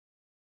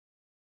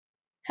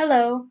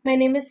Hello, my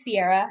name is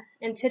Sierra,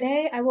 and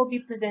today I will be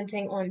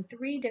presenting on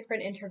three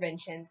different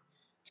interventions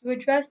to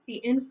address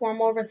the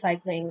informal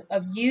recycling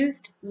of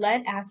used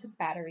lead-acid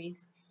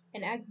batteries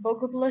in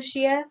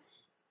Agbogbloshie,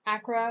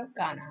 Accra,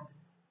 Ghana.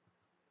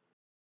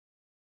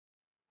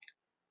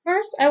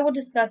 First, I will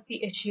discuss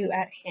the issue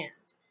at hand.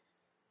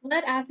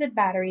 Lead-acid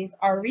batteries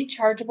are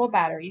rechargeable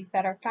batteries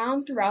that are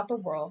found throughout the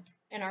world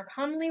and are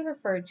commonly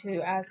referred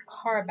to as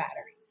car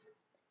batteries.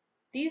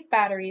 These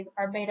batteries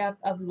are made up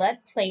of lead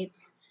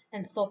plates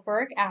and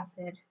sulfuric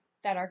acid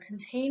that are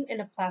contained in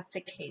a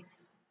plastic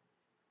case.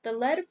 The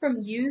lead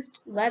from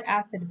used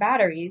lead-acid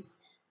batteries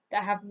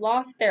that have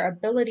lost their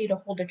ability to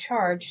hold a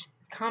charge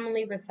is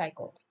commonly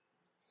recycled.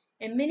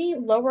 In many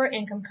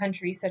lower-income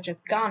countries such as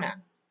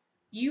Ghana,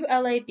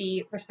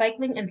 ULAB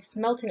recycling and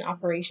smelting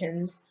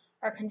operations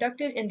are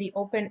conducted in the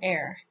open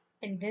air,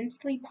 in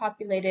densely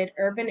populated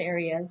urban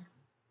areas,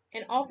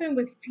 and often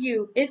with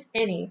few, if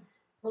any,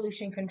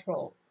 pollution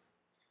controls.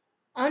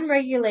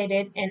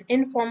 Unregulated and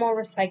informal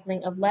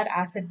recycling of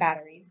lead-acid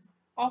batteries,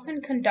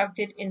 often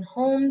conducted in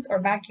homes or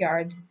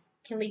backyards,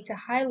 can lead to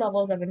high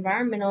levels of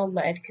environmental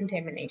lead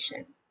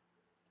contamination.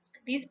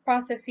 These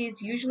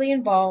processes usually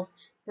involve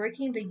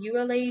breaking the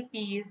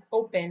ULABs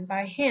open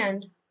by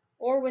hand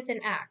or with an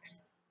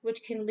axe,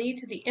 which can lead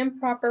to the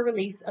improper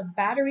release of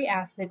battery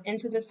acid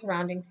into the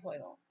surrounding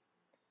soil.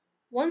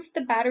 Once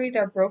the batteries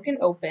are broken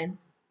open,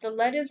 the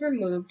lead is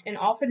removed and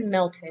often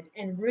melted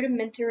in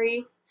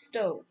rudimentary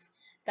stoves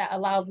that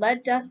allow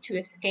lead dust to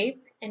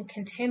escape and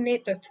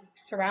contaminate the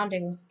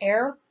surrounding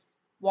air,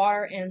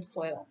 water, and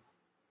soil.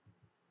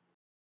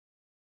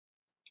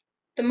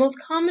 The most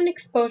common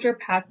exposure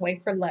pathway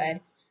for lead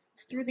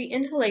is through the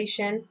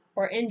inhalation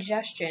or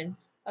ingestion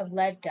of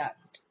lead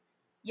dust.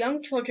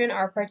 Young children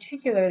are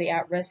particularly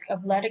at risk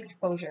of lead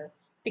exposure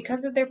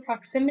because of their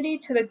proximity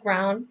to the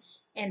ground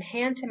and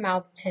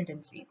hand-to-mouth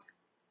tendencies.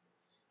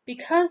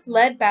 Because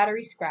lead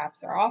battery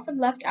scraps are often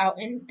left out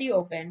in the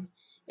open,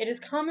 it is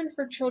common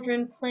for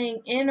children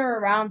playing in or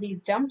around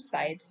these dump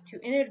sites to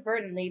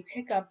inadvertently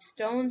pick up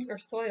stones or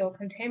soil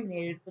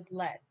contaminated with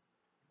lead.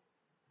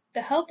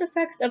 The health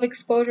effects of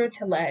exposure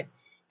to lead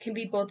can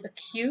be both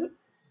acute,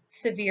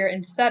 severe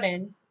and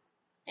sudden,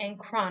 and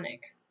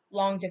chronic,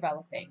 long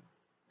developing.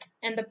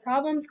 And the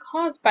problems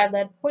caused by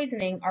lead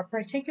poisoning are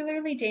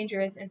particularly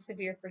dangerous and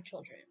severe for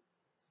children.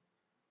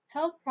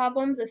 Health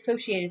problems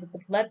associated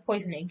with lead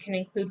poisoning can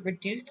include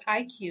reduced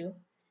IQ,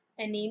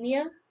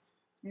 anemia,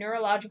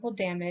 neurological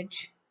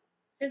damage,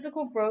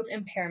 physical growth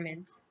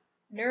impairments,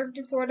 nerve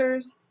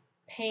disorders,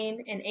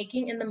 pain and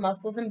aching in the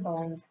muscles and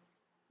bones,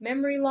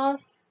 memory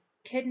loss,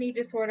 kidney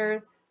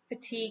disorders,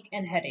 fatigue,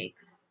 and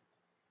headaches.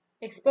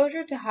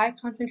 Exposure to high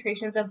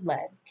concentrations of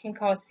lead can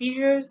cause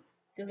seizures,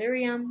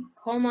 delirium,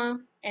 coma,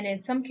 and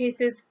in some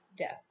cases,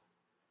 death.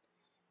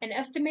 An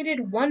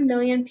estimated 1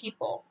 million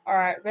people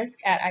are at risk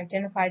at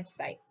identified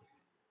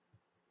sites.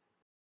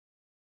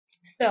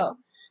 So,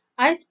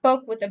 I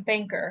spoke with a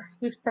banker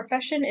whose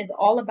profession is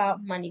all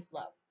about money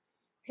flow.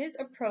 His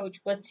approach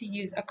was to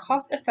use a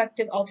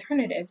cost-effective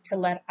alternative to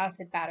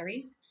lead-acid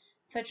batteries,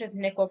 such as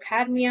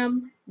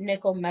nickel-cadmium,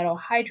 nickel metal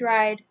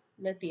hydride,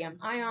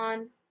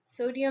 lithium-ion,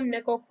 sodium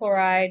nickel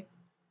chloride,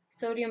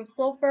 sodium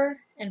sulfur,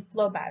 and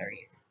flow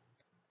batteries.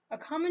 A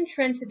common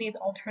trend to these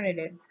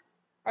alternatives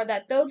are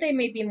that though they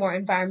may be more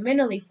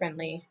environmentally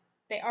friendly,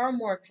 they are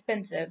more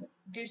expensive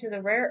due to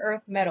the rare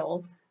earth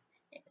metals,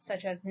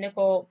 such as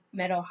nickel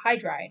metal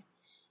hydride,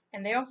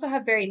 and they also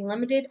have very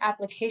limited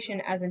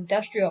application as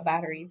industrial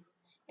batteries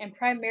and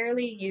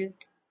primarily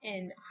used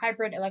in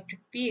hybrid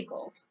electric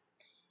vehicles.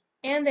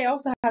 And they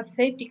also have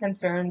safety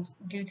concerns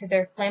due to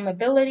their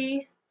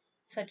flammability,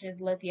 such as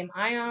lithium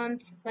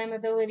ions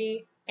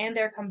flammability, and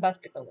their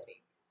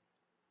combustibility.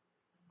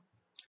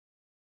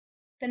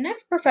 The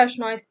next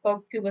professional I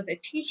spoke to was a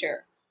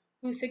teacher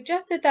who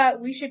suggested that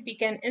we should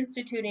begin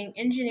instituting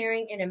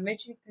engineering and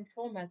emission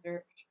control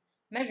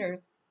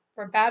measures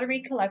for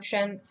battery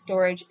collection,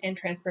 storage, and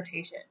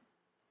transportation.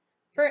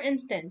 For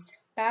instance,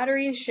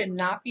 batteries should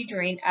not be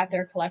drained at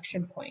their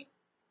collection point.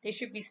 They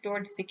should be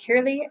stored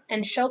securely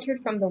and sheltered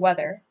from the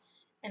weather,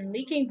 and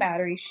leaking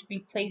batteries should be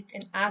placed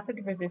in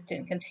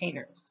acid-resistant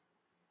containers.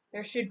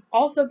 There should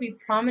also be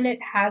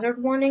prominent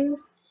hazard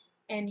warnings,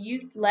 and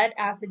used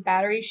lead-acid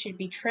batteries should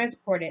be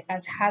transported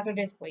as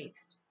hazardous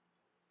waste.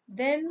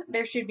 Then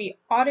there should be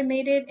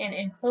automated and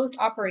enclosed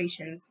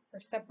operations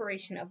for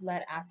separation of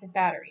lead-acid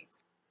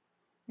batteries.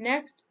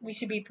 Next, we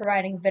should be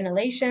providing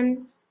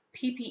ventilation,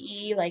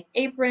 PPE like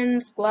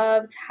aprons,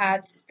 gloves,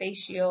 hats, face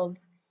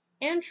shields,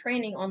 and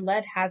training on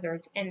lead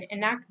hazards and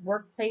enact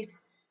workplace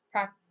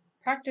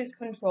practice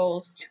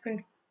controls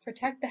to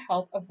protect the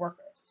health of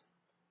workers.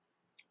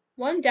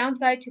 One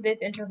downside to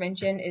this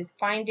intervention is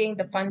finding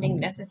the funding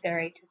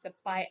necessary to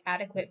supply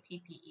adequate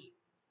PPE.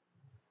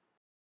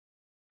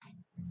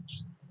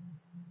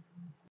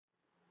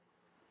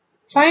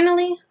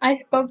 Finally, I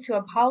spoke to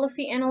a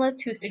policy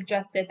analyst who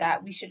suggested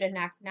that we should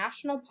enact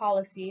national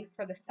policy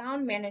for the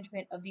sound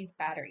management of these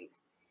batteries,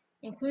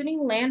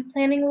 including land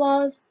planning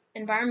laws,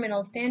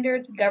 environmental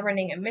standards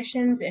governing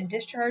emissions and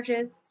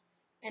discharges,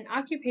 and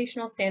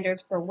occupational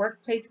standards for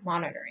workplace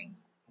monitoring.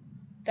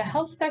 The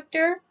health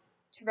sector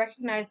to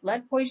recognize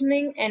lead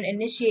poisoning and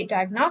initiate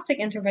diagnostic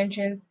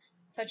interventions,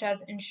 such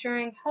as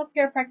ensuring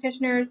healthcare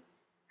practitioners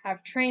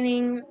have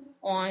training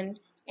on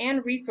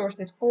and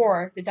resources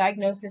for the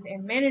diagnosis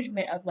and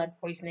management of lead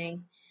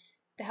poisoning.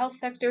 The health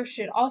sector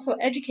should also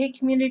educate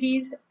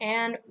communities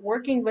and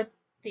working with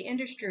the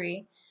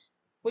industry,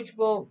 which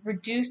will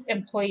reduce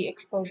employee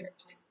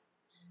exposures.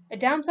 A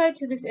downside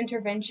to this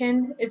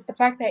intervention is the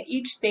fact that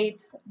each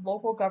state's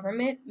local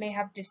government may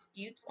have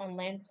disputes on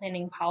land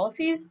planning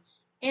policies,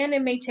 and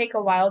it may take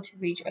a while to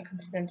reach a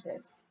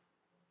consensus.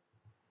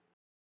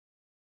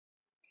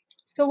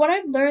 So what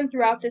I've learned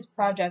throughout this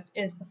project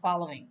is the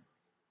following.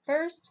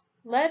 First,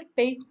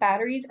 lead-based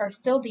batteries are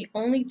still the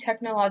only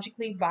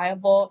technologically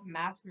viable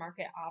mass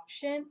market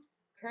option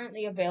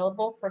currently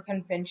available for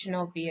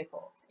conventional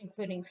vehicles,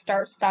 including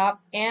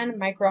start-stop and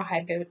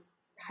micro-hybrid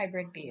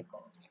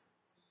vehicles.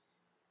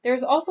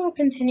 There's also a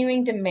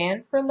continuing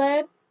demand for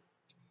lead,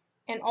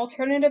 and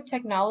alternative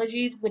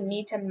technologies would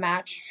need to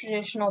match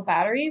traditional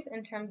batteries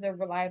in terms of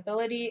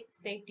reliability,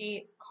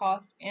 safety,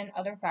 cost, and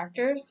other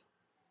factors.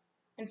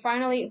 And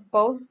finally,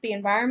 both the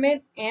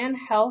environment and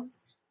health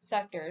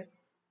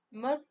sectors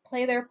must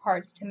play their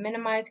parts to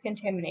minimize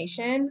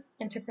contamination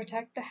and to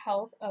protect the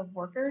health of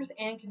workers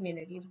and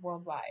communities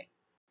worldwide.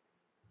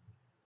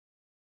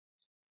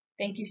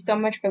 Thank you so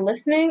much for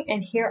listening,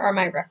 and here are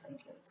my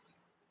references.